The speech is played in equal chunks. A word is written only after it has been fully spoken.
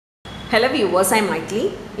Hello viewers, I am Maitli.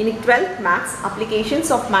 In 12th Maths, Applications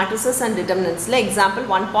of Matrices and Determinants, example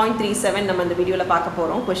 1.37 நம்ம இந்த வீடியோல பார்க்க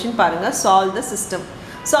போறோம். Question பாருங்க, solve the system.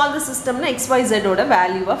 Solve the system னா xyz ஓட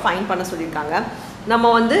வேல்யூவை ஃபைண்ட் பண்ண சொல்லிருக்காங்க.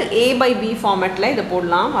 நம்ம வந்து a by b ஃபார்மட்ல இத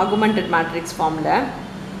போடலாம், augmented matrix ஃபார்ம்ல.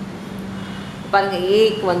 பாருங்க a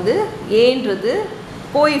க்கு வந்து a ன்றது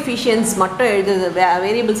கோஎஃபிஷியன்ட்ஸ் மட்டும் எழுதுது,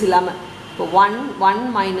 வேரியபிள்ஸ் இல்லாம. இப்போ 1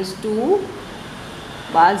 1 2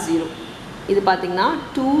 bar 0. இது பாத்தீங்கன்னா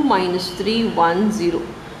 2 3 1 0.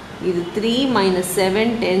 இது 3 7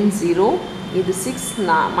 10 0. இது 6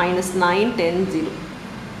 9 10 0.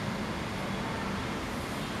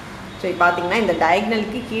 ஸோ இப்போ பார்த்தீங்கன்னா இந்த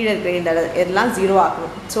டயக்னலுக்கு கீழே இருக்கிற இந்த எல்லாம் 0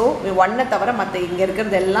 ஆக்கணும். ஸோ 1 தவிர மற்ற இங்கே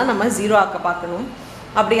இருக்கிறது எல்லாம் நம்ம 0 ஆக்க பார்க்கணும்.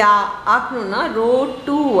 அப்படி ஆக்கணும்னா ரோ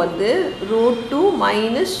 2 வந்து ரோ 2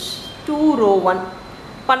 -2 ரோ 1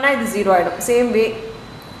 பண்ணால் இது 0 ஆகிடும். சேம் வே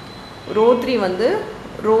ரோ 3 வந்து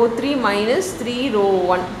ரோ 3 -3 ரோ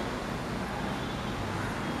 1,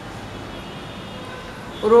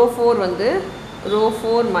 ரோ 4 வந்து ரோ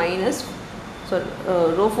 4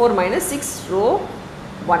 -6 ரோ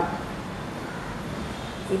 1.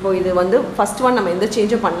 இப்போ இது வந்து ஃபர்ஸ்ட் ஒன் நம்ம எந்த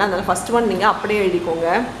சேஞ்சும் பண்ணல, அதனால் ஃபர்ஸ்ட் ஒன் நீங்கள் அப்படியே எழுதிக்கோங்க.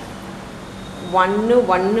 1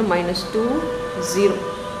 1 -2 0.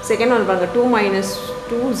 செகண்ட் ஒன் பாருங்கள் 2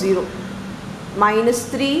 -2 0,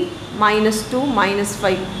 -3 -2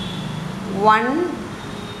 -5 1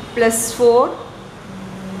 +4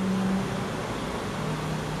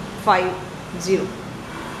 5 0.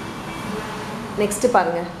 நெக்ஸ்ட்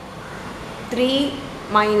பாருங்க 3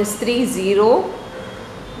 -3 0,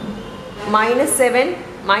 -7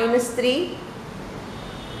 -3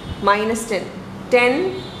 -10 10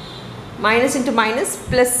 minus into minus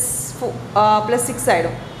plus 6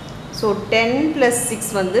 ஆயிடும். ஸோ 10 + 6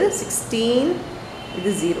 வந்து 16,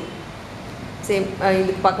 இது 0. சேம்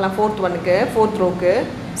இதுக்கு பார்க்கலாம் ஃபோர்த் ரோக்கு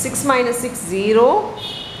 6 - 6 0,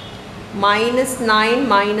 -9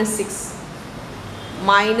 -6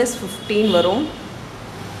 -15 வரும்.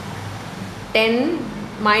 10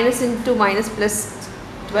 minus into minus plus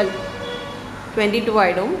 12 22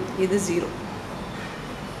 ஆகிடும், இது 0.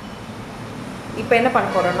 இப்போ என்ன பண்ண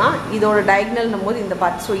போகிறோன்னா இதோட டயக்னல்னும் போது இந்த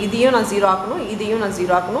பார்ட், ஸோ இதையும் நான் 0 ஆக்கணும், இதையும் நான்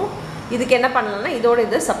 0 ஆக்கணும். இதுக்கு என்ன பண்ணலாம்னா இதோட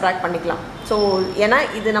இதை சப்ராக்ட் பண்ணிக்கலாம். ஸோ ஏன்னா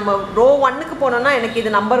இது நம்ம ரோ 1க்கு போனோம்னா எனக்கு இது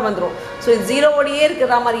நம்பர் வந்துடும். ஸோ இது 0ஓடையே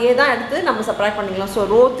இருக்கிற மாதிரியே தான் எடுத்து நம்ம சப்ராக்ட் பண்ணிக்கலாம். ஸோ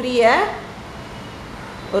ரோ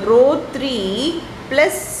 3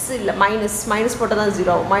 ப்ளஸ் இல்லை மைனஸ் போட்டால் தான்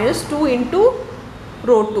 0 ஆகும். -2 ×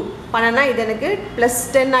 ரோ 2 பண்ணனா இது எனக்கு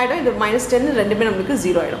 +10 ஆகிடும், இது -10 ரெண்டுமே நம்மளுக்கு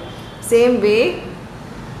 0 ஆகிடும். Same way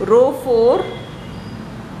row 4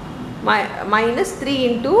 -3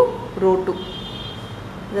 × row 2.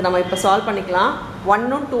 இது நம்ம இப்போ சால்வ் பண்ணிக்கலாம்.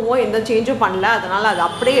 1ம் 2ம் எந்த சேஞ்சும் பண்ணல, அதனால் அது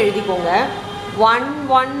அப்படியே எழுதிக்கோங்க. 1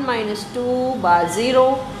 1 -2 bar 0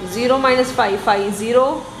 0 -5 5 0.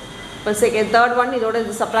 இப்போ தேர்ட் ஒன் இதோட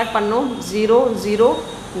இது சப்ராக்ட் பண்ணணும். 0 0.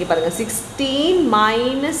 இங்கே பாருங்கள் 16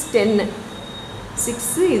 -10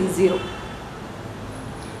 6, இது 0.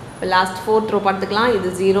 இப்போ லாஸ்ட் ஃபோர்த் ரோ பார்த்துக்கலாம். இது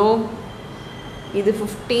 0, இது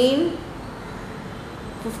 15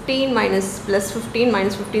 +15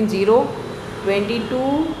 -15 0, 22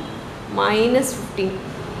 -15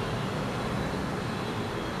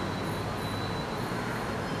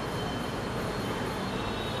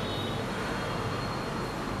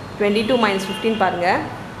 22 -15 பாருங்கள்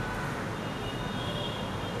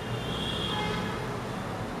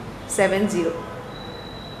 7 0.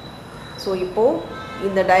 ஸோ இப்போது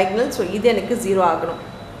இந்த டயக்னல், ஸோ இது எனக்கு 0 ஆகணும்.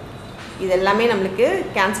 இது எல்லாமே நம்மளுக்கு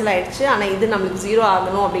கேன்சல் ஆகிடுச்சு. ஆனால் இது நம்மளுக்கு 0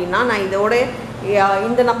 ஆகணும் அப்படின்னா நான் இதோட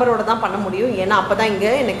இந்த நம்பரோட தான் பண்ண முடியும், ஏன்னா அப்போ தான்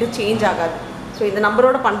இங்கே எனக்கு சேஞ்ச் ஆகாது. ஸோ இந்த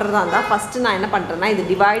நம்பரோட பண்ணுறதா இருந்தால் ஃபஸ்ட்டு நான் என்ன பண்ணுறேன்னா இது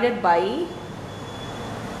டிவைடட் பை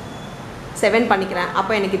 7 பண்ணிக்கிறேன்.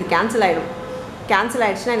 அப்போ எனக்கு இது கேன்சல் ஆகிடும். கேன்சல்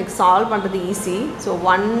ஆகிடுச்சுன்னா எனக்கு சால்வ் பண்ணுறது ஈஸி. ஸோ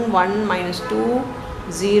 1 1 -2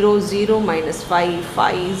 0 0 -5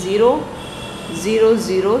 5 0 0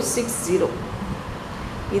 0 6 0,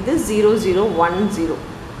 இது 0 0 1 0.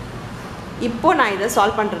 இப்போது நான் இதை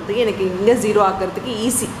சால்வ் பண்ணுறதுக்கு எனக்கு இங்கே 0 ஆக்கிறதுக்கு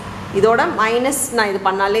ஈஸி. இதோட மைனஸ் நான் இது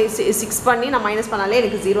பண்ணாலே 6 பண்ணி நான் மைனஸ் பண்ணாலே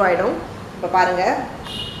எனக்கு 0 ஆகிடும். இப்போ பாருங்கள்,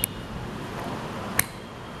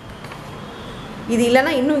 இது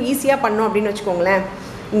இல்லைன்னா இன்னும் ஈஸியாக பண்ணோம் அப்படின்னு வச்சுக்கோங்களேன்.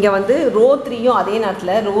 இங்கே வந்து ரோ 3யும் அதே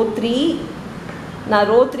நேரத்தில் ரோ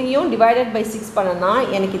 3யும் டிவைடட் பை 6 பண்ணேன்னா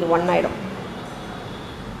எனக்கு இது 1 ஆகிடும்.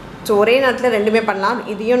 ஸோ ஒரே நேரத்தில் ரெண்டுமே பண்ணலாம்.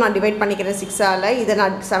 இதையும் நான் டிவைட் பண்ணிக்கிறேன் 6ஆல், இதை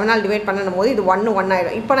நான் 7ஆல் டிவைட் பண்ணும் போது இது 1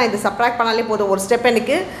 ஆகிடும். இப்போ நான் இது சப்ராக்ட் பண்ணாலே போதும், ஒரு ஸ்டெப்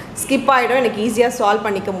எனக்கு ஸ்கிப் ஆகிடும், எனக்கு ஈஸியாக சால்வ்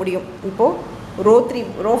பண்ணிக்க முடியும். இப்போது ரோ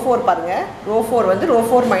 4 பாருங்கள். ரோ 4 வந்து row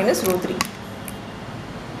 4 - row 3.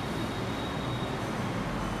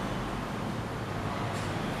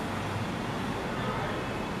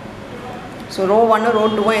 So rho 1 row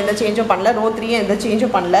 2 எந்த சேஞ்சும் பண்ணல, ரோ 3 எந்த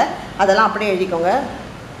சேஞ்சும் பண்ணல, அதெல்லாம் அப்படியே எழுதிக்கோங்க.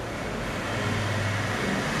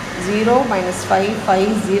 0 - 5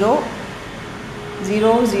 5 0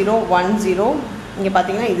 0 0 1 0. இங்கே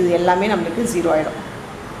பார்த்தீங்கன்னா இது எல்லாமே நம்மளுக்கு 0 ஆகிடும்.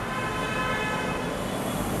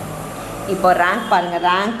 இப்போ ரேங்க் பாருங்கள்,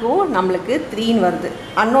 ரேங்க்கும் நம்மளுக்கு 3ன்னு வருது,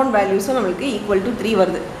 அன்னோன் வேல்யூஸும் நம்மளுக்கு ஈக்குவல் டு 3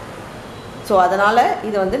 வருது. ஸோ அதனால்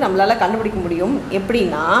இது வந்து நம்மளால் கண்டுபிடிக்க முடியும்.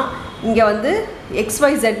 எப்படின்னா இங்கே வந்து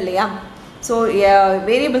XYZ இல்லையா, ஸோ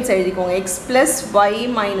வேரியபிள்ஸ் எழுதிக்கோங்க. X + Y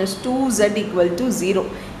 - 2Z = 0.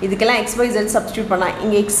 இதுக்கெல்லாம் XYZ சப்ஸ்டியூட் பண்ணால்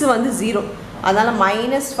இங்கே X வந்து 0, அதனால்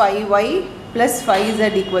 -5Y + 5Z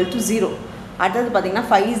 = 0. அடுத்தது பார்த்திங்கன்னா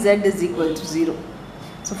 5Z = 0.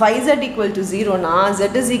 ஸோ 5Z = 0னா Z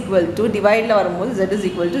டிவைடில் வரும்போது Z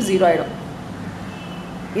 = 0 ஆகிடும்.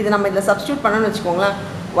 இது நம்ம இதில் சப்ஸ்டியூட் பண்ணணும்னு வச்சுக்கோங்களேன்.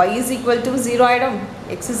 Y = 0 ஆகிடும்,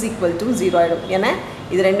 X = 0 ஆகிடும். ஏன்னா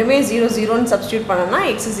இது ரெண்டுமே 0 0ன்னு சப்ஸ்டியூட் பண்ணோம்னா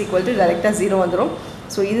X டைரெக்டாக 0 வந்துடும்.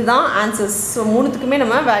 ஸோ இதுதான் ஆன்சர்ஸ். ஸோ மூணுத்துக்குமே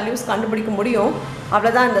நம்ம வேல்யூஸ் கண்டுபிடிக்க முடியும்.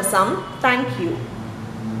 அவ்வளோதான் இந்த சம். தேங்க்யூ.